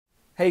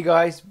Hey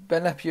guys,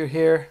 Ben Lepier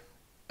here.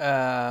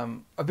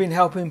 I've been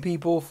helping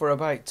people for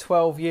about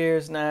 12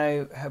 years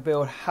now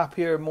build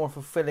happier, more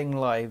fulfilling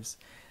lives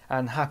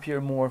and happier,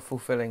 more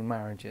fulfilling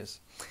marriages.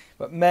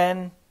 But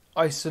men,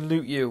 I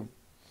salute you.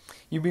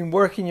 You've been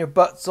working your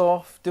butts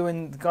off,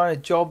 doing the kind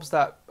of jobs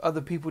that other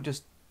people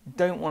just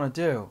don't want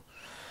to do.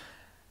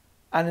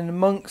 And in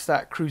amongst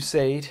that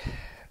crusade,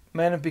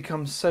 men have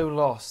become so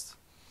lost.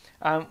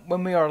 And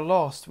when we are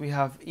lost, we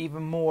have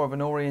even more of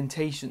an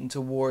orientation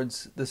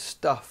towards the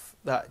stuff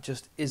that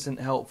just isn't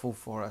helpful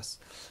for us.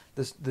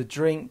 The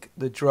drink,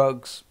 the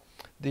drugs,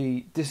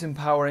 the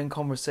disempowering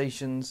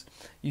conversations.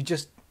 You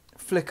just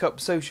flick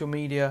up social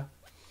media,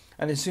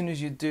 and as soon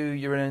as you do,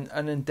 you're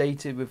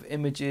inundated with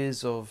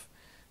images of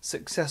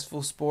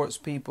successful sports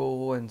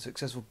people and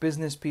successful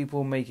business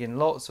people making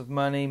lots of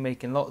money,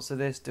 making lots of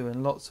this,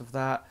 doing lots of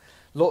that,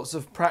 lots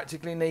of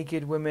practically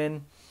naked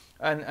women,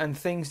 and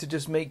things to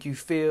just make you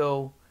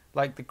feel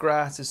like the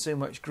grass is so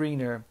much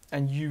greener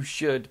and you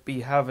should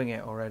be having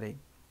it already.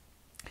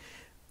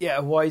 Yeah,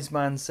 a wise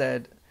man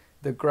said,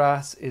 the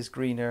grass is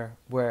greener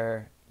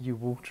where you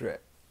water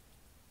it.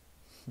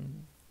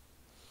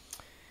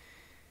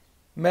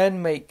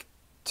 Men make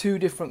two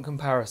different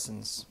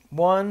comparisons.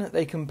 One,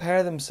 they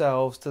compare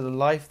themselves to the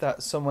life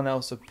that someone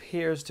else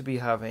appears to be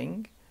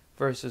having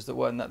versus the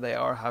one that they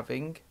are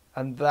having,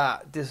 and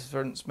that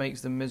difference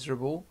makes them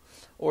miserable.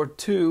 Or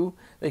two,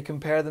 they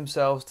compare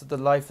themselves to the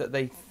life that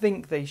they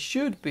think they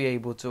should be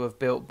able to have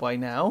built by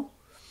now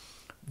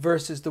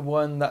versus the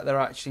one that they're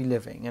actually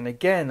living. And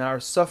again, our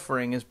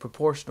suffering is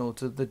proportional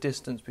to the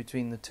distance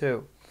between the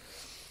two.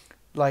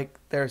 Like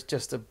there's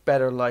just a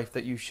better life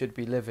that you should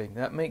be living.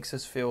 That makes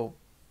us feel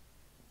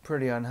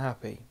pretty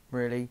unhappy,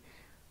 really.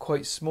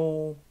 Quite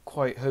small,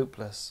 quite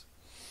hopeless.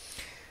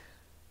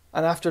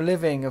 And after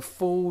living a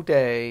full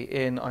day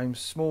in I'm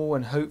small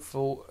and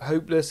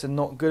hopeless and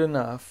not good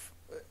enough,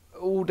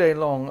 all day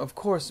long, of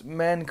course,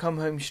 men come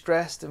home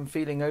stressed and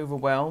feeling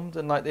overwhelmed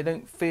and like they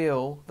don't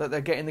feel that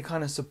they're getting the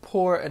kind of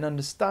support and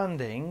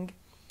understanding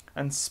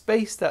and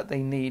space that they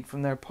need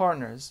from their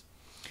partners.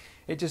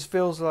 It just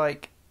feels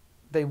like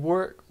they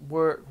work,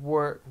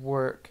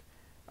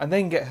 and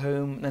then get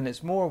home, and then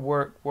it's more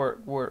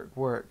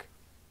work.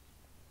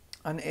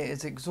 And it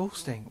is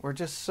exhausting. We're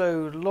just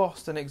so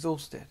lost and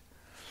exhausted.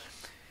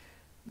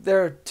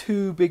 There are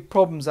two big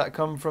problems that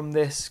come from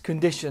this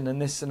condition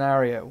and this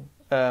scenario.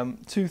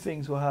 Two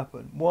things will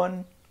happen.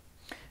 One,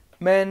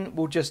 men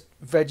will just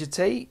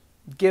vegetate,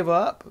 give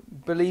up,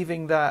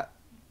 believing that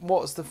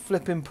what's the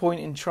flipping point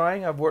in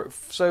trying? I've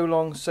worked so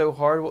long, so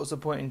hard, what's the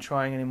point in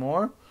trying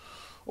anymore?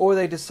 Or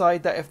they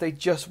decide that if they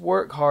just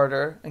work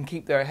harder and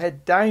keep their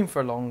head down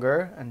for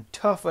longer and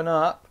toughen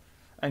up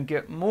and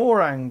get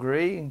more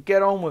angry and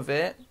get on with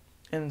it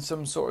in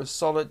some sort of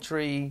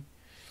solitary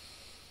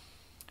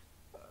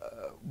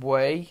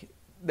way,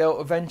 they'll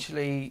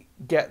eventually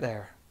get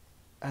there.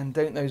 And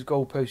don't those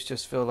goalposts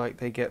just feel like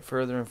they get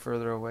further and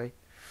further away?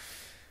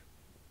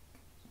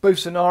 Both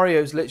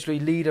scenarios literally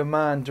lead a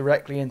man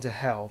directly into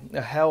hell.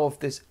 A hell of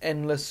this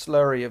endless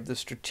slurry of the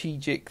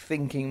strategic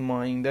thinking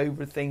mind,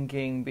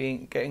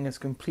 overthinking, getting us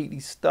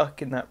completely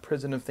stuck in that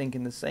prison of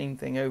thinking the same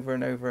thing over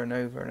and over and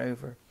over and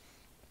over.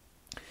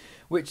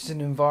 Which is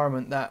an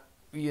environment that,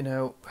 we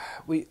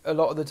a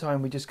lot of the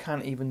time we just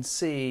can't even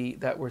see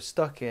that we're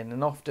stuck in.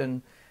 And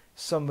often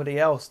somebody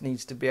else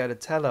needs to be able to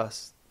tell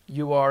us,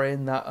 you are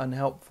in that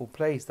unhelpful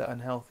place, that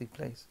unhealthy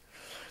place.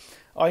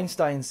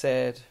 Einstein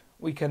said,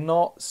 we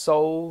cannot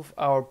solve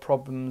our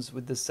problems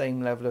with the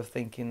same level of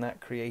thinking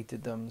that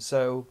created them.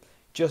 So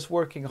just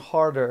working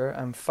harder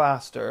and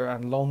faster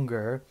and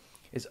longer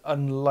is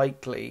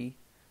unlikely,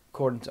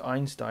 according to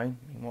Einstein,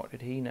 what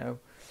did he know,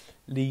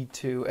 lead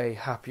to a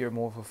happier,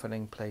 more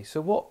fulfilling place.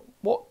 So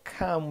what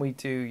can we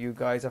do, you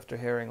guys, after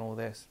hearing all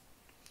this?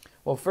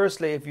 Well,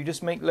 firstly, if you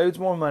just make loads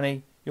more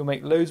money, you'll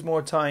make loads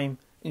more time,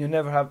 and you'll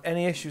never have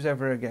any issues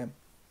ever again.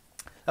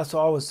 That's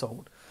what I was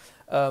told.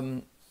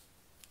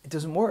 It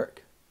doesn't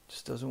work. It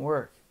just doesn't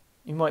work.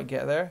 You might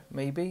get there,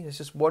 maybe. There's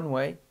just one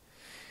way.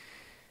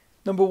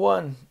 Number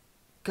one,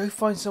 go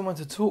find someone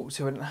to talk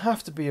to. It doesn't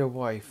have to be your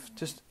wife.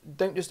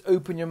 Don't just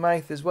open your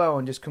mouth as well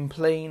and just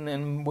complain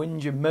and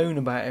whinge and moan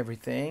about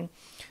everything.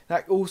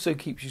 That also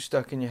keeps you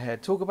stuck in your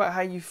head. Talk about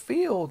how you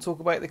feel. Talk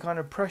about the kind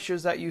of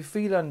pressures that you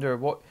feel under,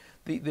 what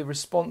the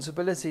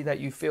responsibility that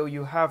you feel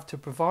you have to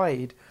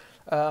provide.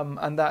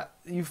 And that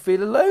you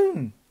feel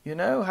alone,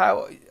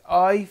 how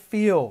I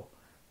feel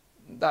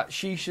that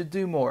she should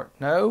do more.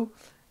 No,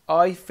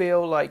 I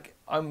feel like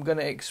I'm going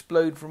to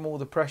explode from all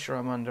the pressure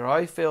I'm under.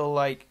 I feel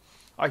like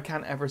I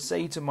can't ever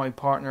say to my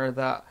partner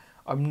that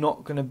I'm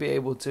not going to be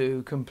able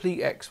to complete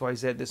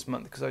XYZ this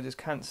month because I just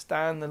can't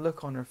stand the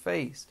look on her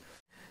face.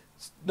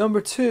 Number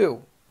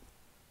two,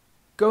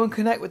 go and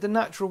connect with the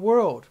natural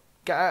world.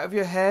 Get out of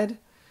your head.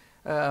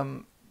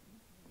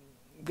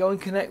 Go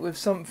and connect with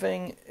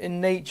something in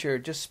nature.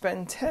 Just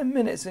spend 10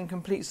 minutes in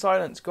complete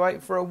silence. Go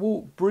out for a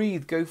walk,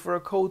 breathe, go for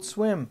a cold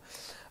swim.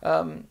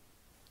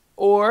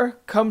 Or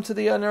come to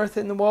the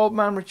Unearthing the Wild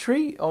Man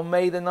retreat on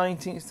May the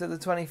 19th to the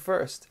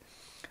 21st.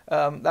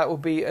 That will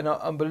be an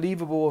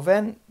unbelievable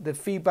event. The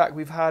feedback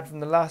we've had from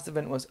the last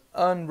event was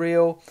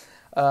unreal.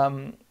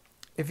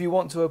 If you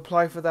want to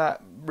apply for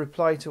that,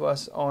 reply to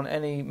us on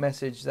any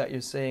message that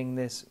you're seeing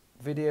this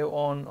video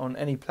on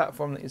any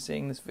platform that you're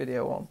seeing this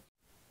video on.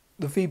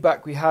 The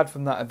feedback we had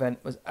from that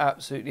event was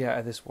absolutely out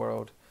of this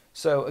world.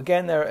 So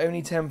again, there are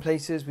only 10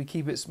 places. We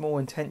keep it small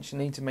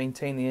intentionally to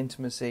maintain the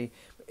intimacy.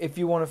 If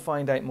you want to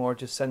find out more,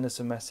 just send us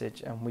a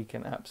message and we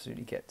can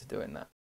absolutely get to doing that.